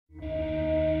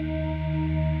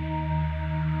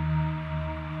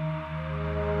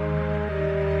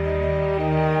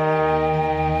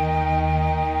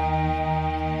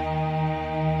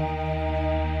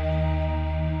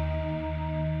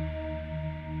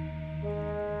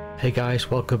Hey guys,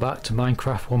 welcome back to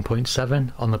Minecraft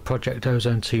 1.7 on the Project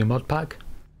Ozone 2 mod pack.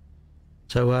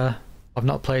 So I've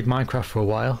not played Minecraft for a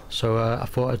while, so I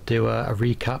thought I'd do a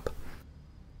recap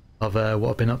of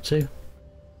what I've been up to.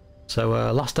 So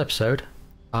last episode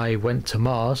I went to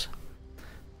Mars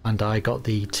and I got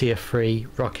the tier 3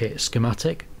 rocket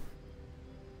schematic.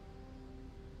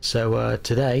 So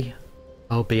today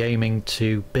I'll be aiming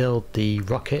to build the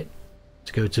rocket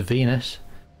to go to Venus,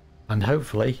 and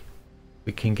hopefully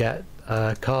we can get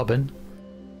carbon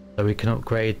so we can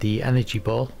upgrade the energy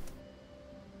ball.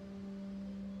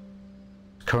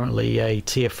 It's currently a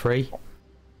tier 3.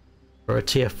 For a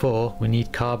tier 4 we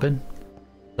need carbon,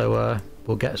 so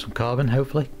we'll get some carbon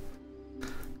hopefully.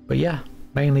 But yeah,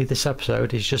 mainly this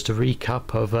episode is just a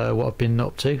recap of what I've been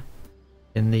up to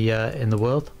in the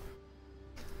world.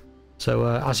 So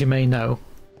as you may know,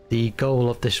 the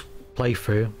goal of this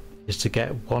playthrough is to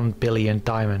get 1 billion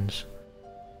diamonds.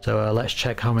 So let's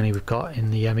check how many we've got in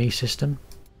the ME system.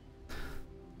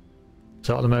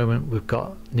 So at the moment we've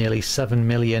got nearly 7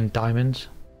 million diamonds.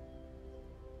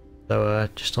 So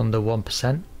just under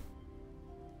 1%.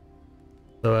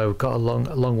 So we've got a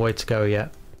long way to go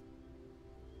yet.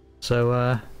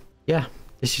 So yeah,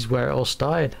 this is where it all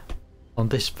started, on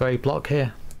this very block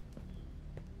here.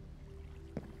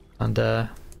 And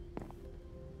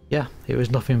yeah, it was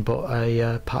nothing but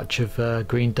a patch of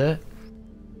green dirt.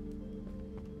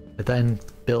 I then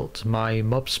built my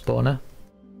mob spawner.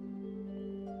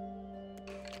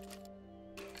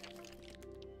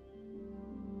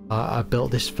 I built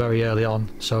this very early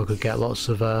on so I could get lots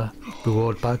of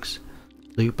reward bags,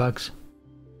 loot bags.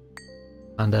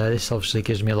 And this obviously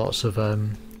gives me lots of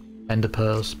ender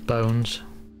pearls, bones,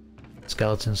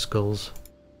 skeleton skulls,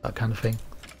 that kind of thing.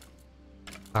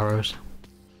 Arrows.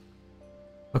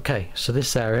 Okay, so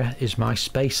this area is my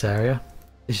space area.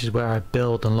 This is where I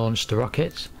build and launch the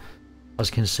rockets. As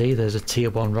you can see, there's a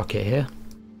tier 1 rocket here.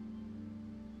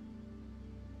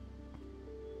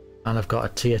 And I've got a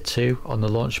tier 2 on the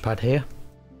launch pad here.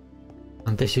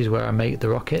 And this is where I make the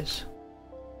rockets.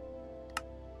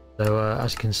 So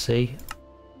as you can see,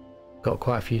 got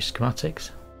quite a few schematics.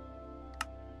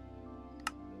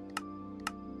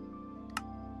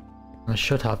 And I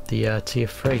should have the tier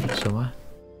 3 somewhere.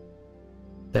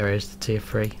 There is the tier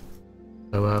 3.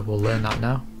 So we'll learn that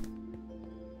now.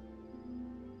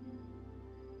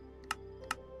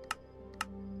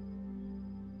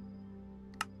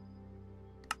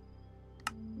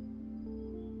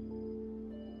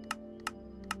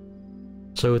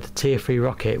 So with the tier 3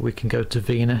 rocket we can go to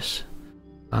Venus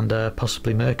and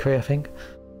possibly Mercury, I think.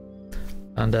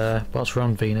 And whilst we're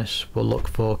on Venus we'll look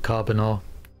for carbon ore.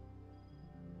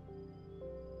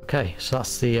 Okay, so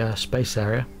that's the space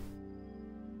area.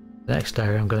 The next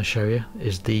area I'm going to show you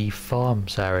is the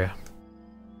farms area.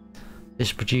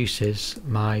 This produces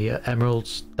my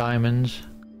emeralds, diamonds,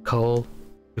 coal,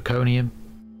 zirconium,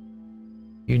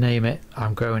 you name it,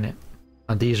 I'm growing it.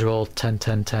 And these are all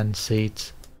 10-10-10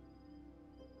 seeds.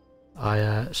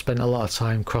 I spent a lot of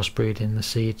time crossbreeding the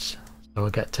seeds, so I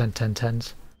get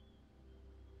 10-10-10s.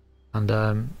 And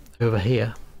over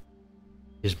here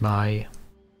is my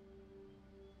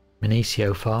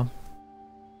Minicio farm,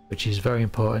 which is very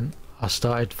important. I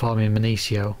started farming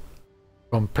Minicio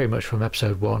pretty much from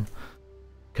episode 1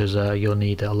 because you'll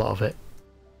need a lot of it.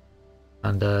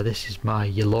 And this is my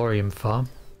Yellorium farm.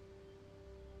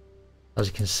 As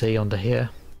you can see under here,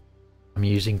 I'm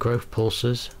using growth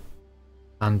pulses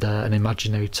and an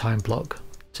imaginary time block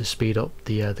to speed up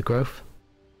the growth.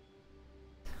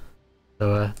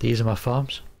 So these are my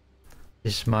farms.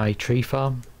 This is my tree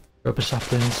farm, rubber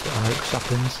saplings and oak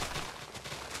saplings.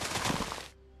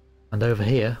 And over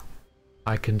here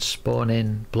I can spawn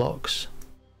in blocks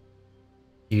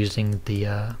using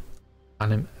the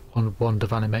wand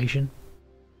of animation.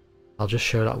 I'll just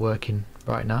show that working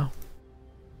right now.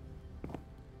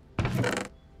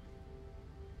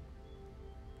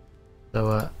 So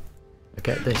I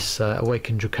get this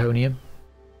awakened draconium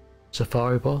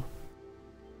safari ball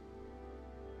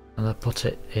and I put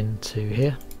it into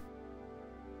here.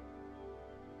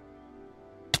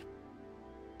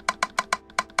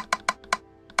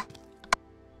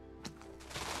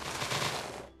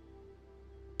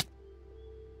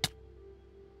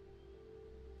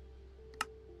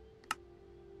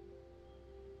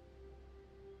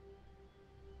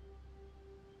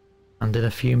 And in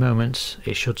a few moments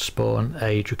it should spawn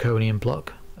a draconium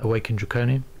block, awakened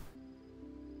draconium.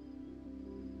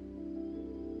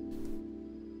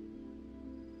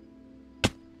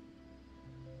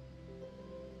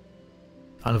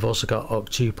 And I've also got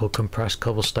octuple compressed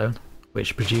cobblestone,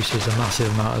 which produces a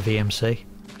massive amount of EMC.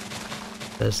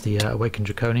 There's the awakened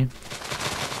draconium.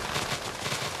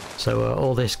 So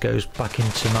all this goes back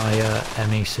into my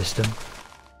ME system,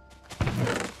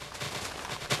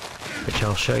 which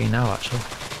I'll show you now actually.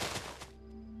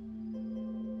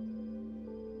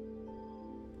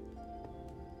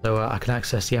 So I can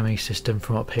access the ME system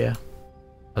from up here.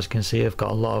 As you can see, I've got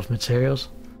a lot of materials.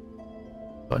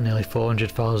 Got nearly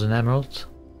 400,000 emeralds,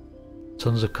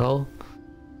 tons of coal.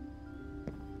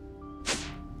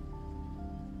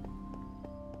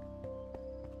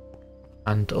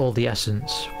 And all the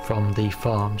essence from the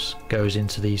farms goes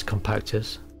into these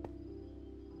compactors.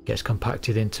 Gets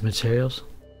compacted into materials.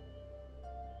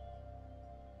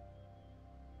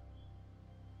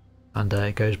 And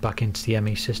it goes back into the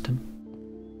ME system.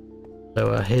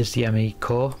 So here's the ME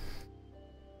core.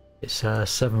 It's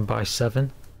 7 by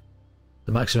 7,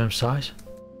 the maximum size.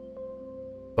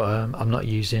 But I'm not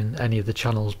using any of the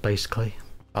channels basically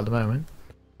at the moment.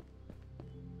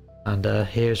 And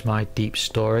here's my deep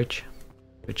storage,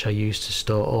 which I use to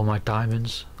store all my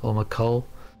diamonds, all my coal.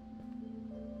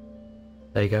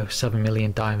 There you go, 7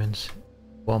 million diamonds,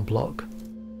 one block.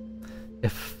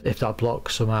 If that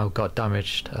block somehow got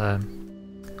damaged,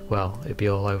 well, it'd be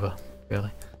all over,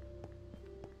 really.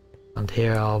 And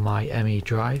here are my ME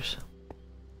drives.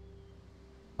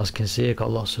 As you can see, I've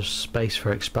got lots of space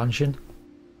for expansion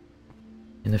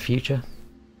in the future.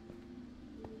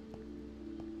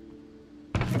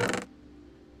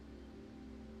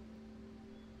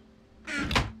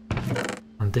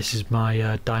 And this is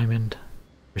my diamond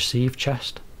receive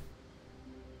chest,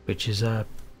 which is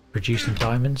producing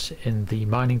diamonds in the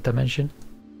mining dimension,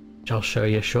 which I'll show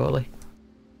you shortly.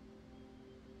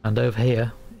 And over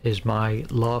here is my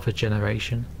lava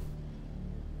generation.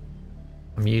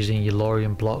 I'm using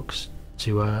Yellorium blocks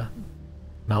to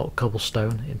melt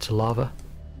cobblestone into lava.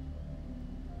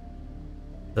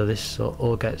 So this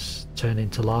all gets turned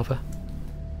into lava.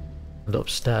 And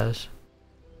upstairs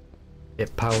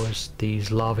it powers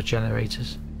these lava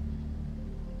generators,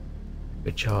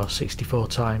 which are 64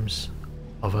 times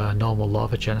of a normal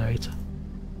lava generator.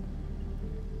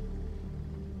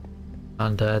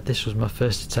 And this was my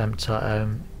first attempt at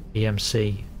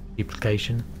EMC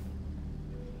duplication.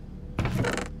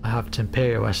 I have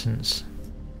Temperio essence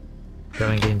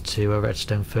going into a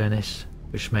redstone furnace,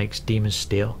 which makes demon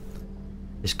steel.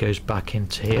 This goes back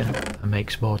into here and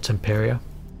makes more Temperio,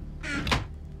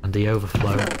 and the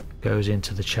overflow goes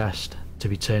into the chest to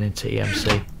be turned into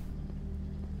EMC.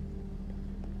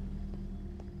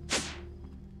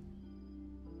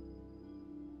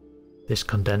 This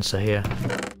condenser here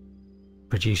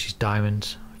produces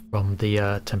diamonds from the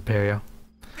Temperio,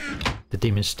 the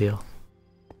demon steel.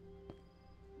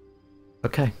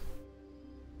 Okay.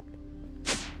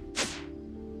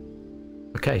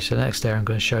 Okay, so the next area I'm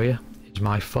going to show you is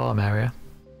my farm area.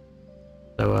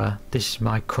 So this is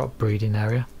my crop breeding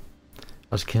area.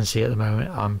 As you can see at the moment,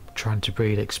 I'm trying to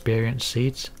breed experience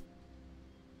seeds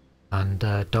and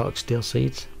dark steel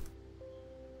seeds.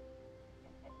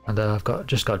 And I've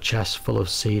just got chests full of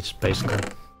seeds basically,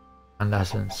 and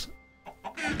essence.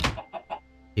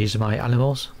 These are my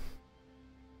animals.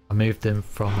 I moved them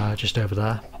from just over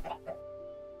there,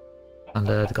 and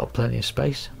they've got plenty of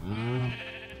space.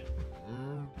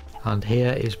 And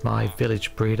here is my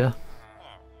village breeder.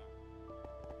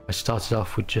 I started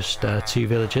off with just 2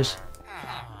 villages,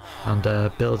 and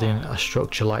building a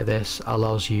structure like this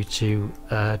allows you to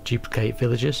duplicate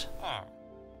villages.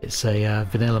 It's a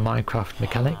vanilla Minecraft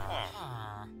mechanic,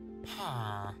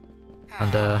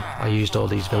 and I used all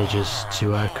these villages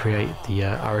to create the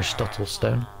Aristotle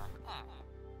stone,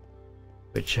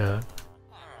 which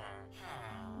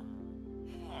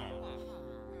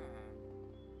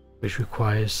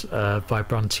requires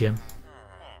vibrantium,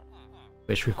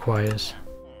 which requires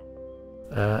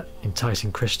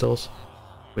enticing crystals,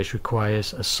 which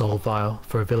requires a soul vial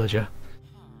for a villager,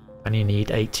 and you need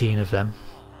 18 of them.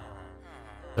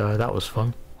 So that was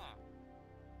fun.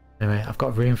 Anyway, I've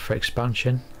got room for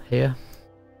expansion here,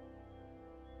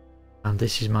 and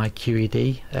this is my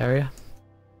QED area.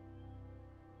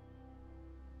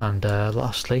 And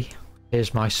lastly,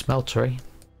 here's my smeltery.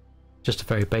 Just a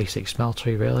very basic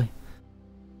smeltery really.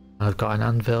 And I've got an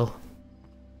anvil,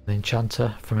 an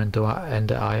enchanter from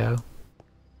Ender.io,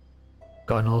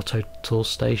 got an auto tool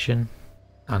station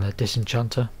and a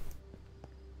disenchanter.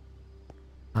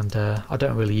 And I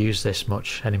don't really use this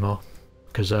much anymore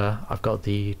because I've got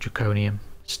the draconium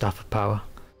staff of power,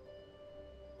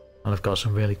 and I've got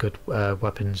some really good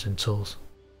weapons and tools.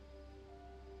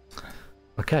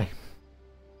 Okay,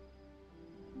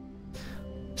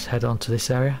 let's head on to this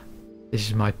area. This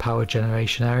is my power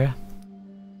generation area.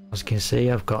 As you can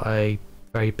see, I've got a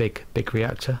very big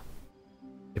reactor.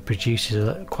 It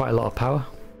produces quite a lot of power.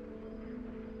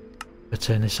 I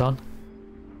turn this on,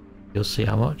 you'll see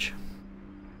how much.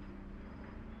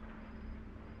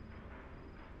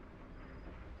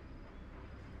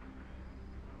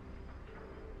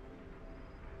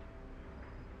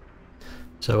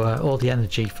 So all the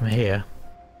energy from here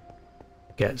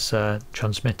gets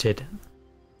transmitted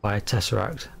by a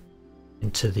tesseract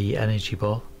into the energy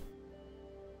ball,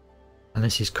 and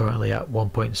this is currently at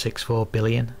 1.64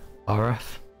 billion RF,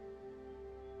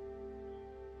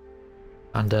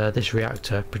 and this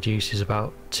reactor produces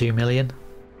about 2 million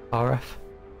RF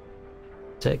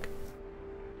tick,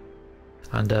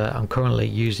 and I'm currently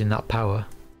using that power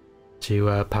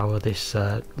to power this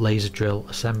laser drill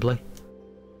assembly.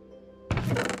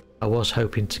 I was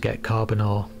hoping to get carbon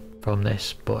ore from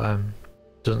this, but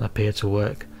doesn't appear to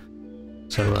work,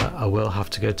 so I will have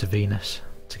to go to Venus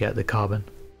to get the carbon.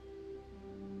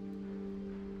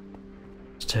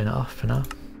 Let's turn it off for now.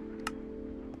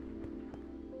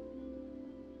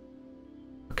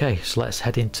 Okay, so let's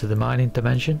head into the mining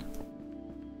dimension.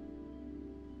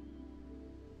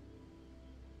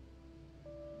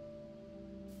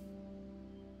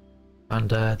 And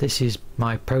this is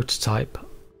my prototype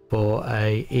for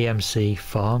a EMC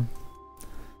farm.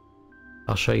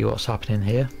 I'll show you what's happening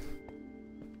here.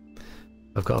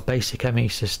 I've got a basic ME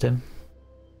system,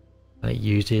 and it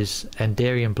uses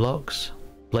enderium blocks,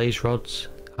 blaze rods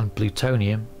and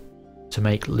plutonium to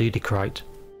make ludicrite.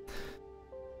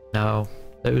 Now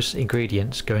those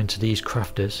ingredients go into these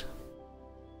crafters,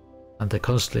 and they're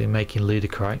constantly making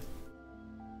ludicrite,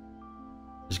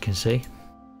 as you can see.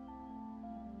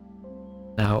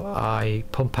 Now I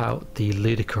pump out the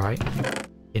ludicrite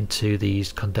into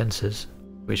these condensers,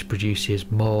 which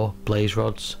produces more blaze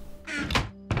rods,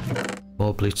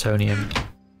 more plutonium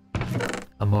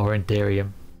and more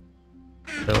enderium.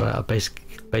 So I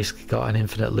basically got an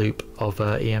infinite loop of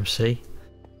EMC,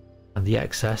 and the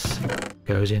excess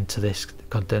goes into this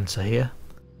condenser here,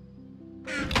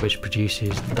 which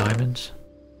produces diamonds,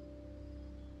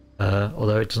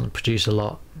 although it doesn't produce a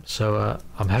lot. So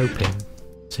I'm hoping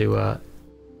to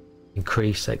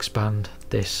expand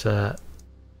this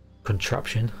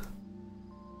contraption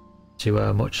to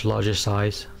a much larger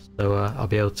size, so I'll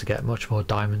be able to get much more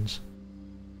diamonds.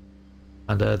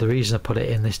 And the reason I put it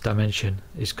in this dimension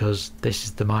is because this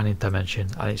is the mining dimension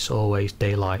and it's always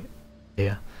daylight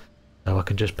here, so I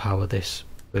can just power this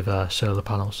with solar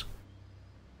panels.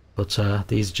 But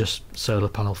these are just solar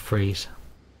panel frees,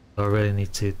 so I really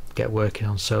need to get working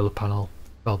on solar panel,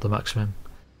 well, the maximum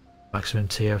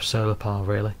tier of solar panel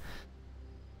really.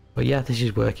 But yeah, this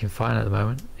is working fine at the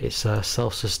moment. It's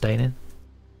self-sustaining.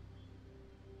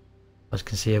 As you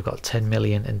can see, I've got 10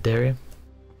 million enderium,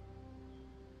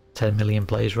 10 million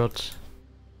blaze rods,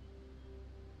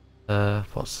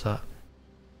 what's that,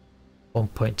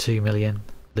 1.2 million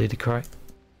ludicrite,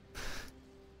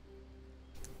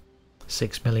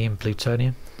 6 million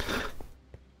plutonium.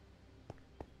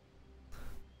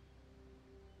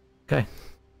 Okay.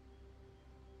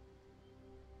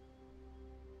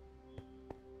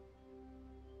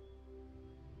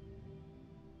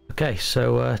 Okay,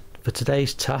 so for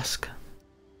today's task,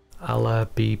 I'll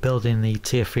be building the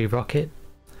tier 3 rocket.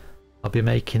 I'll be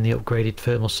making the upgraded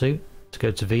thermal suit to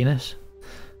go to Venus,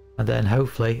 and then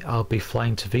hopefully I'll be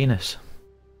flying to Venus.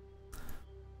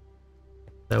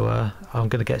 So I'm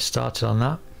going to get started on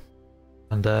that,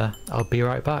 and I'll be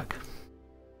right back.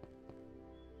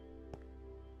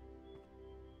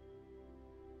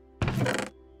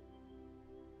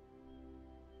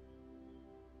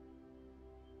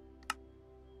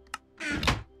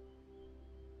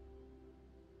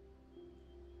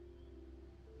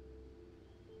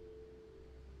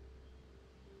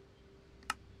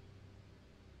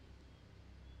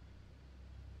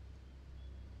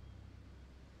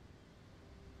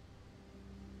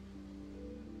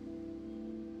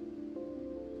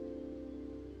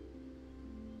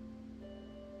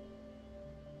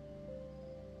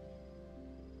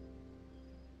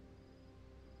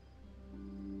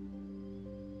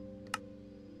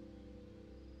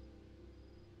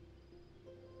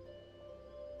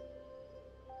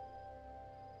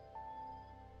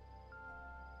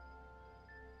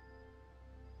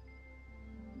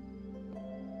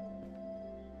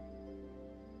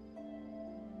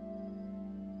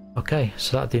 Okay,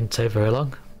 so that didn't take very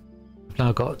long. I've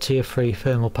now got tier 3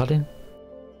 thermal padding.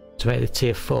 To make the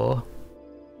tier 4,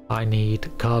 I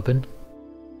need carbon,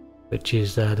 which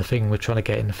is the thing we're trying to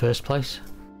get in the first place.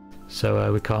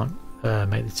 So we can't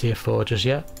make the tier 4 just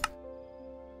yet.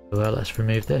 So let's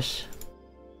remove this.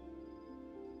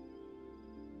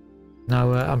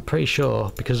 Now I'm pretty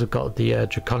sure, because I've got the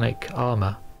draconic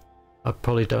armor, I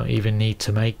probably don't even need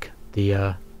to make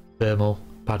the thermal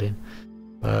padding.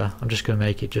 I'm just going to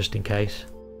make it just in case.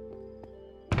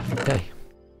 Okay,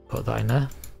 put that in there.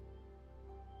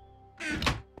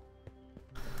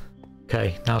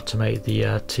 Okay, now to make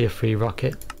the tier 3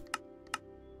 rocket,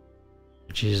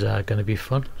 which is going to be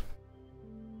fun.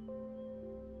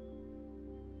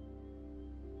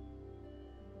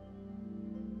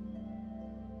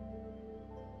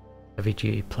 Heavy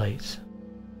duty plates.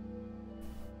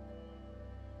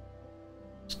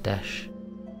 Dash.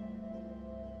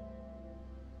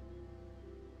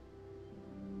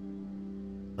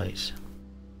 Plates.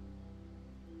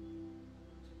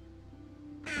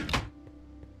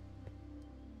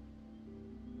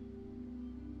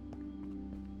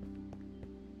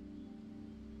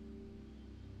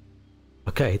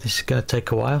 Okay, this is going to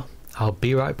take a while. I'll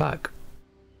be right back.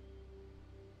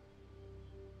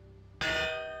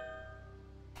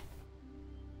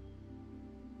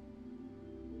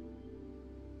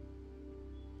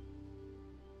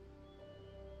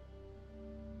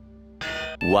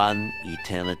 One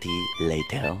eternity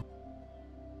later.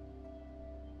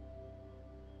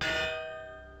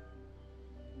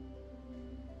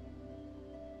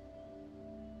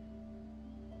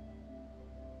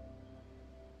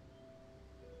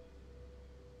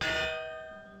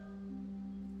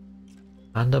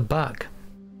 And I'm back.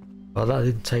 Well, that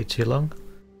didn't take too long.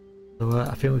 So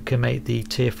I think we can make the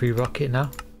tier 3 rocket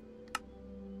now.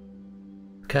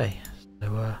 Okay,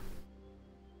 so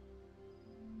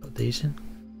put these in.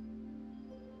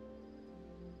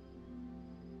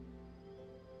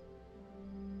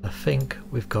 I think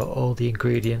we've got all the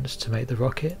ingredients to make the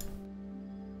rocket.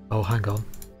 Oh, hang on.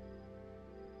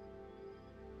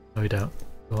 No, we don't.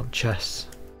 We want chests.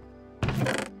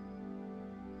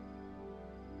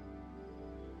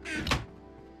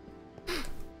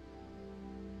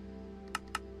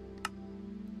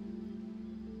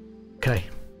 Okay,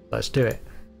 let's do it.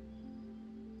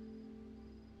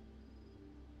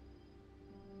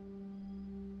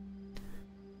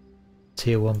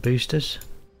 Tier 1 boosters.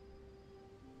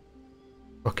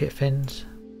 Rocket fins.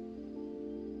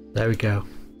 There we go.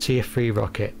 Tier 3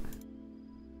 rocket.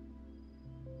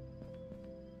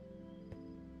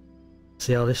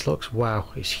 See how this looks? Wow,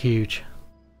 it's huge.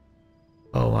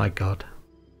 Oh my god.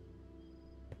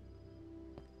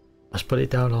 Let's put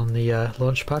it down on the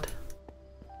launch pad.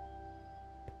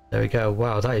 There we go.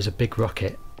 Wow, that is a big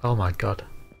rocket. Oh my god.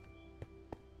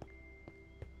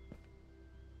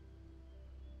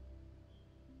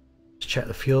 Let's check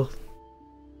the fuel.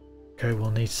 Okay,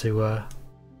 we'll need to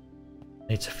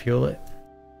fuel it.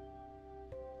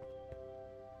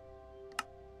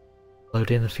 Load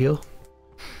in the fuel.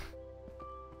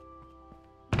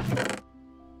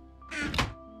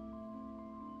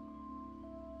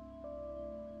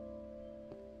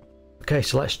 Okay,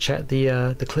 so let's check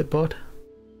the clipboard.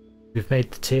 We've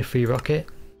made the tier 3 rocket.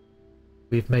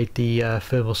 We've made the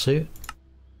thermal suit.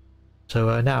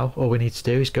 So now all we need to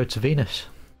do is go to Venus,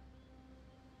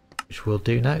 which we'll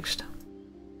do next.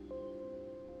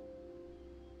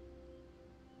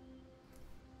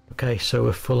 Okay, so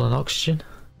we're full on oxygen.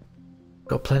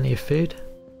 Got plenty of food.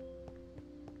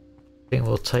 I think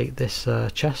we'll take this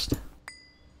chest.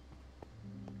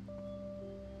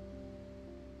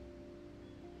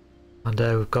 And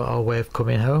we've got our way of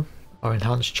coming home. Our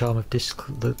enhanced charm of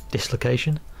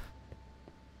dislocation.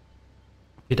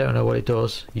 If you don't know what it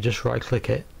does, you just right click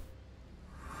it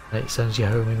and it sends you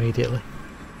home immediately.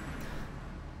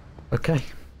 Okay.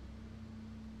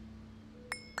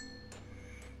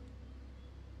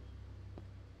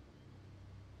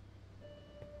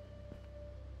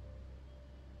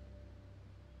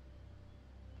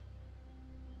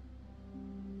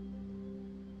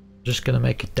 Just going to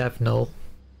make a dev null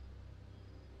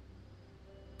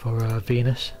for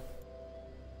Venus.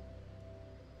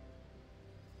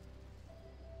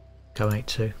 Go make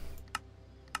 2.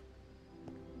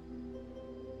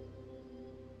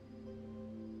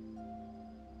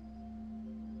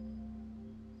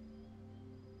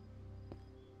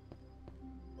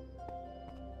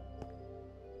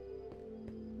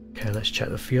 Okay, let's check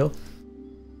the fuel.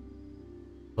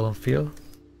 Full on fuel.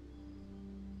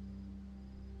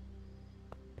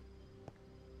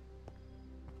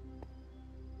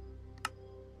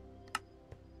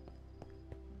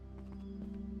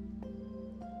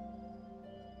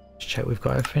 Check we've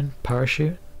got everything.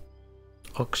 Parachute,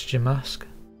 oxygen mask,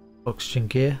 oxygen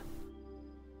gear,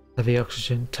 heavy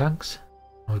oxygen tanks,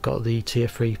 and we've got the tier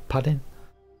 3 padding.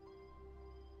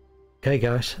 Okay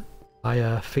guys,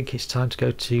 I think it's time to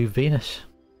go to Venus.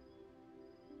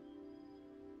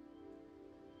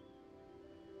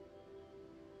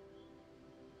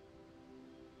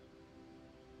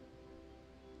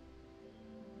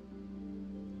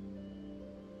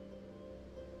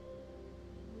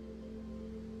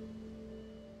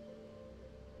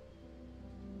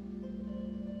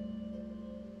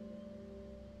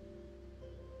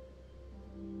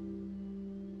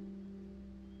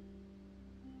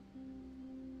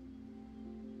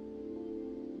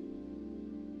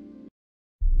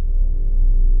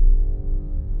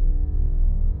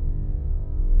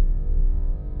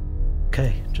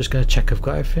 just going to check I've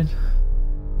got everything.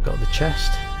 Got the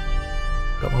chest,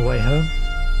 got my way home,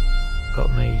 got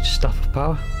my staff of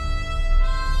power,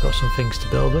 got some things to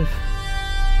build with.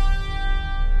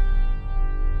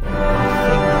 I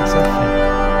think that's everything.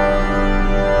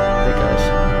 Hey guys,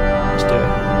 let's do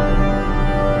it.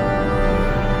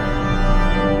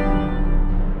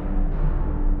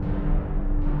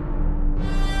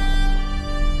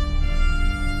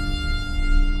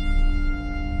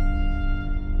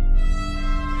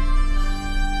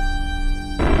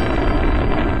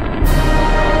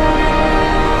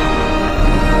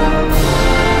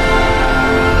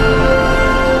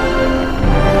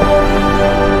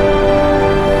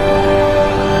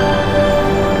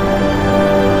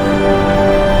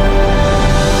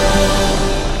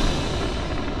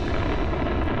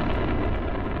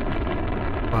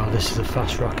 Wow, this is a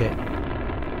fast rocket.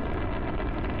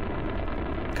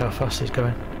 Look how fast it's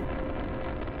going.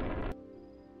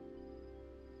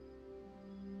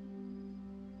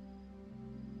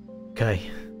 Okay,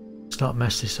 let's not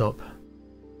mess this up.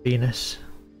 Venus.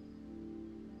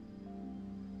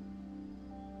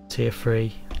 Tier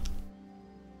 3.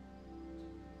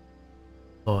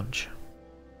 Launch.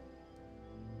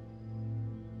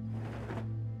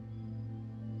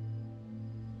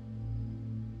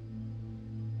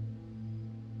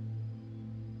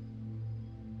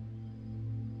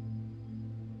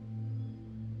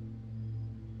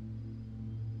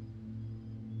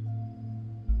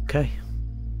 Okay.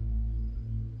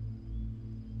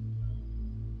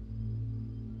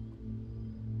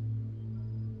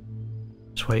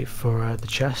 Just wait for the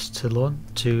chest to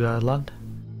land.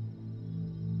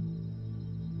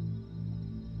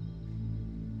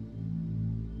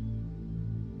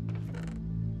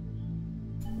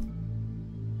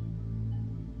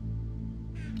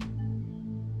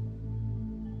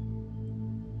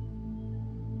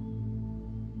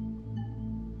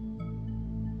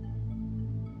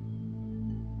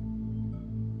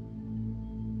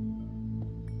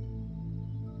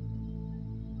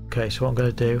 Okay, so what I'm going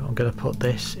to do, I'm going to put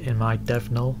this in my dev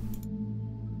null.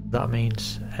 That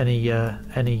means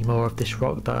any more of this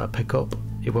rock that I pick up,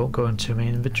 it won't go into my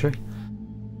inventory.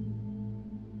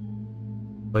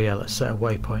 But yeah, let's set a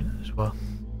waypoint as well.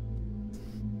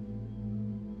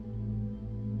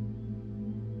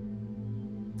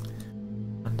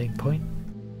 Landing point.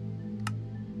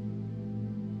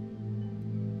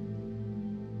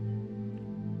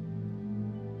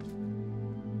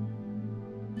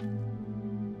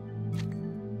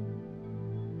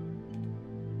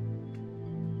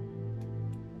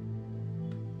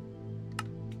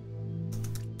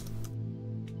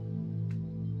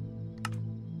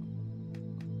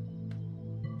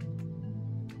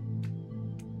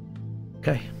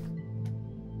 Okay,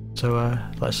 so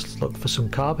let's look for some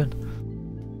carbon.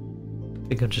 I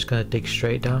think I'm just going to dig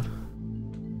straight down.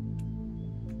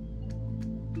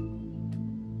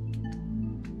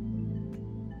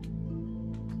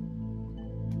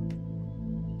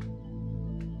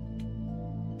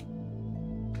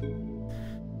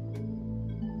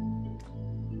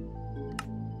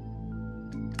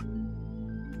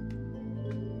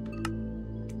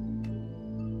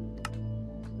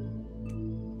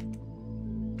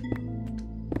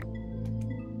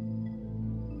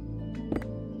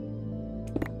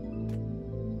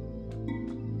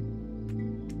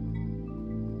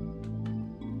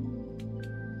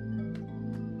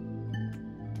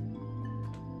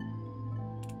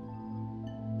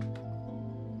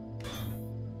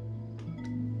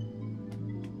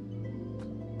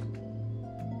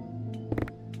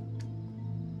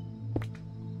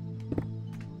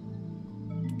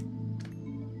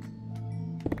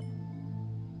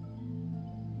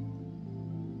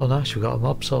 Oh nice, we got a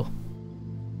mob soul.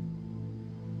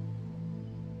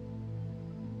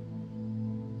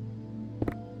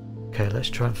 Okay, let's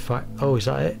try and find... Oh, is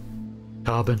that it?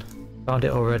 Carbon. Found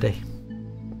it already.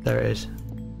 There it is.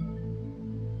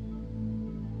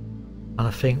 And I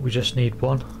think we just need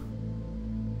one.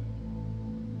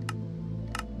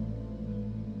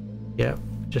 Yep,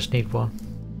 just need one.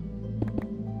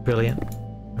 Brilliant.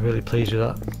 I'm really pleased with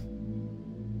that.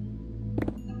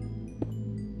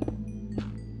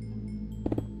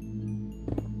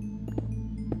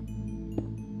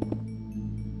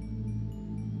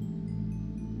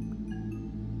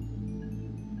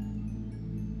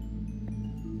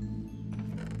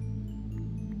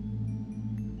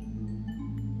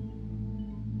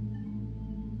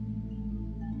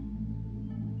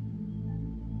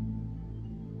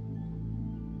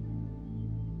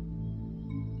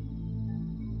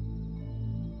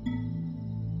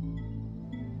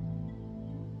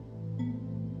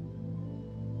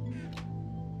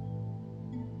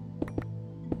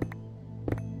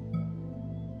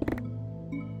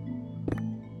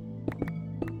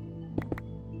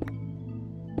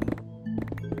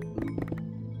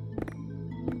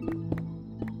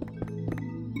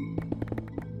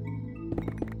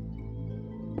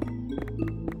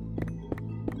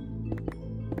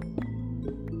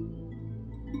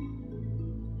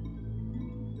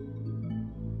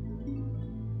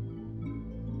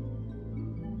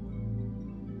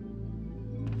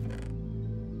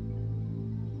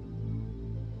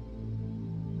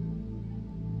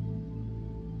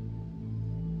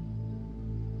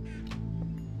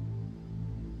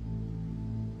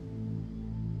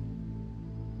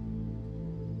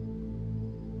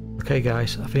 Okay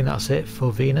guys, I think that's it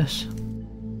for Venus.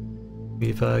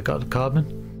 We've got the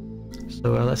carbon,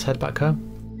 so let's head back home.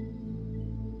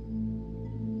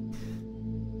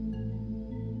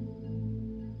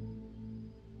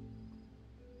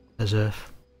 There's Earth.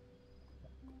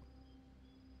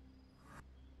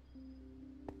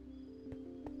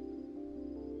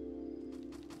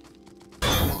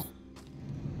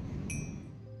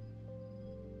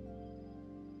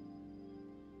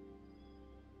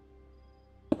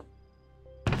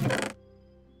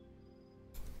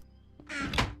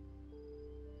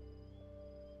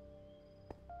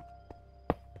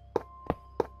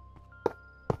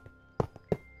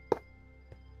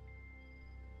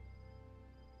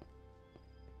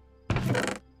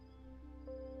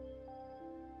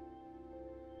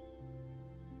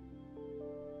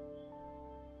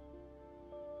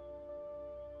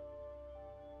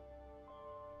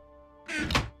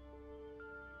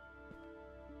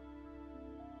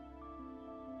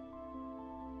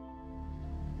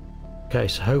 Okay,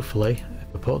 so hopefully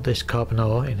if I put this carbon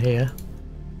ore in here,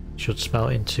 it should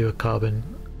smelt into a carbon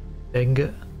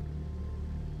ingot.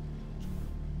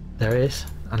 There it is,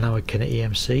 and now we can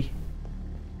EMC.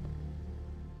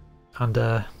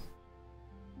 And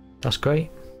that's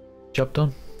great. Job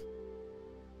done.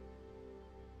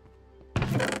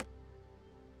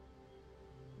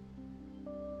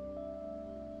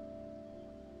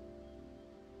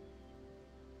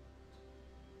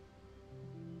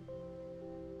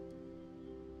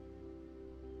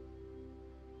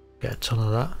 Get a ton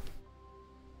of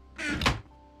that.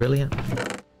 Brilliant.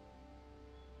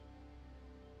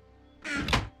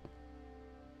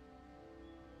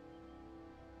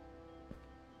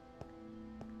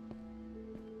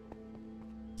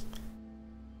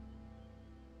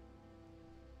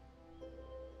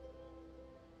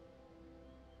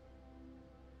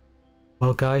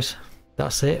 Well guys,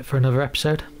 that's it for another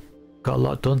episode. Got a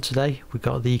lot done today. We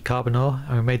got the carbon ore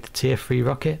and we made the tier 3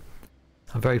 rocket.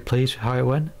 I'm very pleased with how it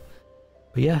went.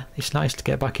 But yeah, it's nice to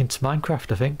get back into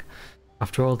Minecraft, I think,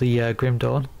 after all the Grim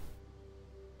Dawn.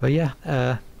 But yeah,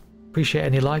 appreciate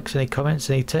any likes, any comments,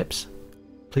 any tips.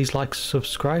 Please like,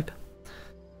 subscribe,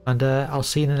 and I'll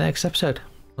see you in the next episode.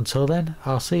 Until then,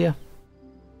 I'll see you.